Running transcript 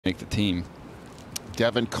make the team.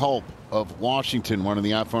 Devin Culp of Washington, one of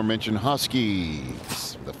the aforementioned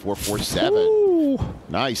Huskies. The 4.47. Ooh.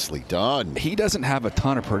 Nicely done. He doesn't have a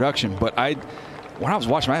ton of production, but when I was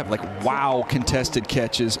watching, I have like wow contested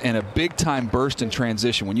catches and a big time burst in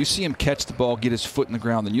transition. When you see him catch the ball, get his foot in the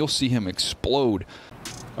ground, then you'll see him explode.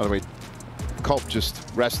 By the way, Culp just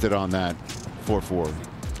rested on that 4.4.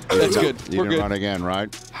 That's good. We're good. Run again,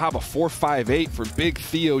 right? How about 4.58 for big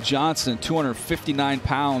Theo Johnson, 259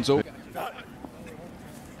 pounds.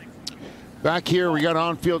 Back here, we got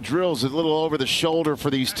on-field drills a little over the shoulder for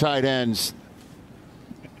these tight ends.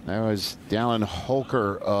 That was Dallin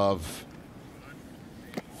Holker of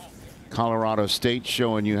Colorado State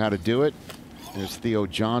showing you how to do it. There's Theo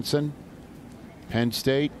Johnson, Penn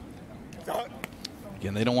State.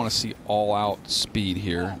 Again, they don't want to see all-out speed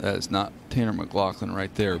here. That is not Tanner McLaughlin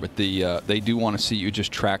right there, but they do want to see you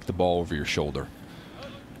just track the ball over your shoulder.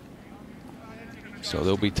 So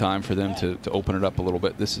there'll be time for them to open it up a little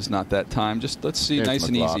bit. This is not that time. Just let's see, nice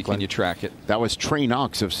and easy. Can you track it? That was Trey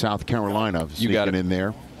Knox of South Carolina. You got it in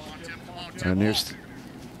there. And there's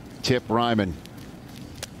Tip Ryman.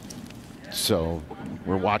 So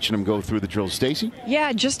we're watching him go through the drill. Stacy?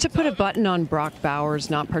 Yeah, just to put a button on Brock Bowers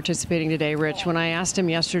not participating today, Rich, when I asked him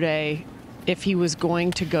yesterday if he was going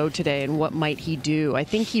to go today and what might he do, I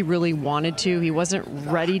think he really wanted to. He wasn't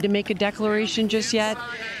ready to make a declaration just yet.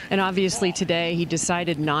 And obviously today he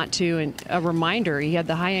decided not to. And a reminder, he had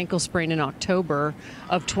the high ankle sprain in October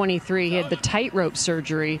of 23. He had the tightrope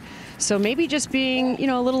surgery. So maybe just being,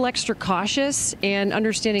 a little extra cautious and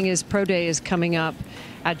understanding his pro day is coming up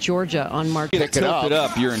at Georgia on March. Get it tilted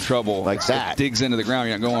up, you're in trouble. Like that. It digs into the ground,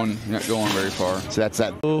 you're not going very far. So that's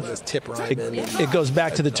that. It goes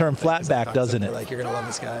back to the term flat back, doesn't it? Like, you're gonna love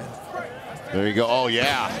this guy. There you go. Oh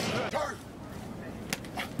yeah.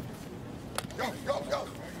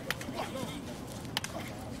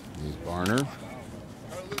 Here's Barner.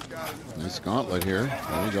 Nice gauntlet here.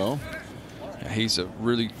 There you go. Yeah, he's a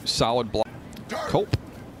really solid block. Culp.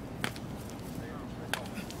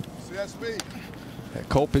 Yeah,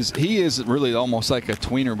 Culp is really almost like a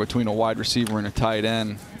tweener between a wide receiver and a tight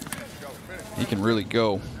end. He can really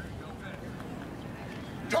go.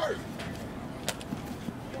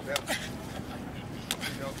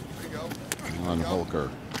 On Holker.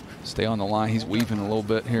 Stay on the line. He's weaving a little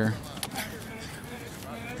bit here.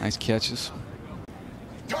 Nice catches.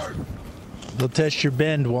 They'll test your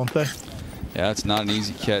bend, won't they? Yeah, it's not an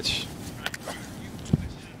easy catch.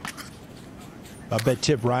 I bet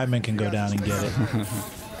Tip Ryman can go down and get it.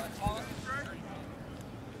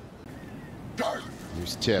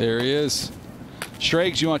 Here's Tip. There he is.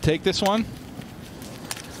 Schrags, you want to take this one?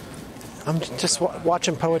 I'm just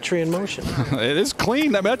watching poetry in motion. It is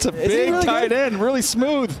clean. I mean, that's a big really tight end, really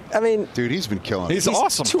smooth. I mean, dude, he's been killing it. He's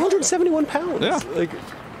awesome. 271 pounds. Yeah. Like,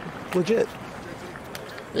 legit.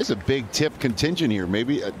 There's a big Tip contingent here.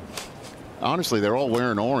 Maybe, honestly, they're all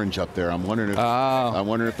wearing orange up there. I'm wondering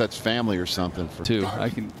if that's family or something. For two, I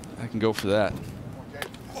can go for that.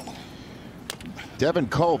 Devin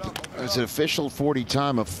Culp has an official 40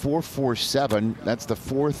 time of 4.47. That's the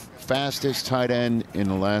fourth fastest tight end in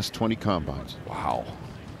the last 20 combines. Wow.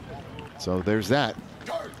 So there's that.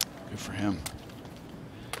 Good for him.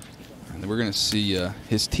 And we're going to see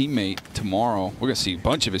his teammate tomorrow. We're going to see a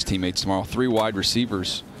bunch of his teammates tomorrow. 3 wide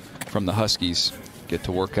receivers from the Huskies get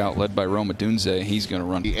to work out, led by Roma Dunze. He's going to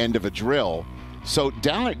run. The end of a drill. So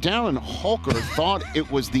Dallin Holker thought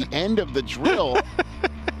it was the end of the drill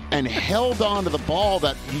and held on to the ball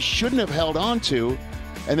that he shouldn't have held on to,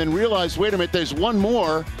 and then realized, wait a minute, there's one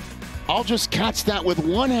more. I'll just catch that with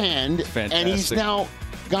one hand. Fantastic. And he's now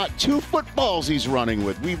got 2 footballs he's running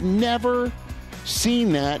with. We've never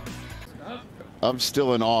seen that. I'm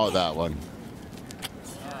still in awe of that one.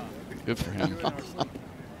 Good for him.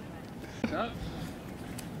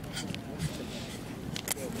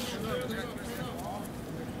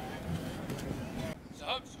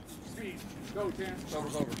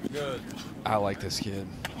 Good. I like this kid.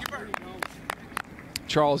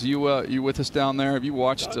 Charles, you with us down there? Have you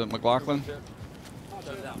watched McLaughlin?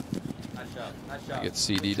 You get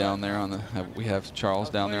CD down there on the. We have Charles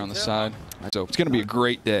down there on the side. So it's going to be a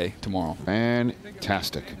great day tomorrow.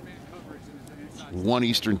 Fantastic. 1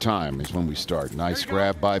 Eastern time is when we start. Nice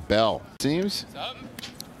grab by Bell. Seems.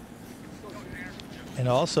 And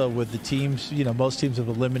also with the teams, most teams have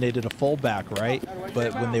eliminated a fullback, right?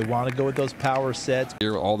 But when they want to go with those power sets.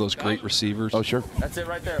 All those great receivers. Oh, sure. That's it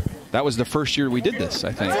right there. That was the first year we did this,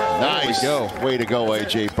 I think. Nice. There we go. Way to go,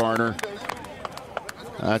 A.J. Barner.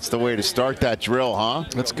 That's the way to start that drill, huh?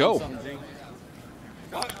 Let's go.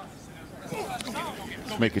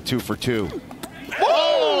 Let's make it 2 for 2.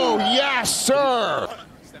 Oh, yes, sir.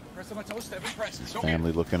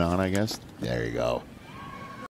 Family looking on, I guess. There you go.